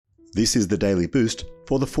This is the daily boost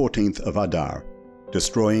for the 14th of Adar,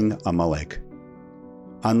 destroying Amalek.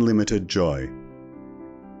 Unlimited joy.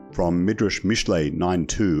 From Midrash Mishlei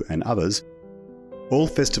 9:2 and others, all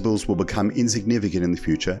festivals will become insignificant in the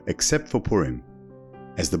future except for Purim.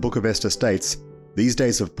 As the book of Esther states, these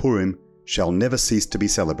days of Purim shall never cease to be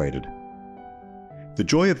celebrated. The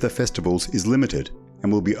joy of the festivals is limited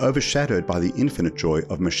and will be overshadowed by the infinite joy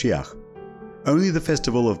of Moshiach. Only the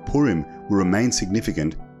festival of Purim will remain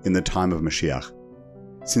significant in the time of Moshiach.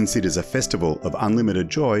 Since it is a festival of unlimited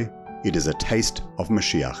joy, it is a taste of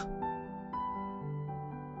Moshiach.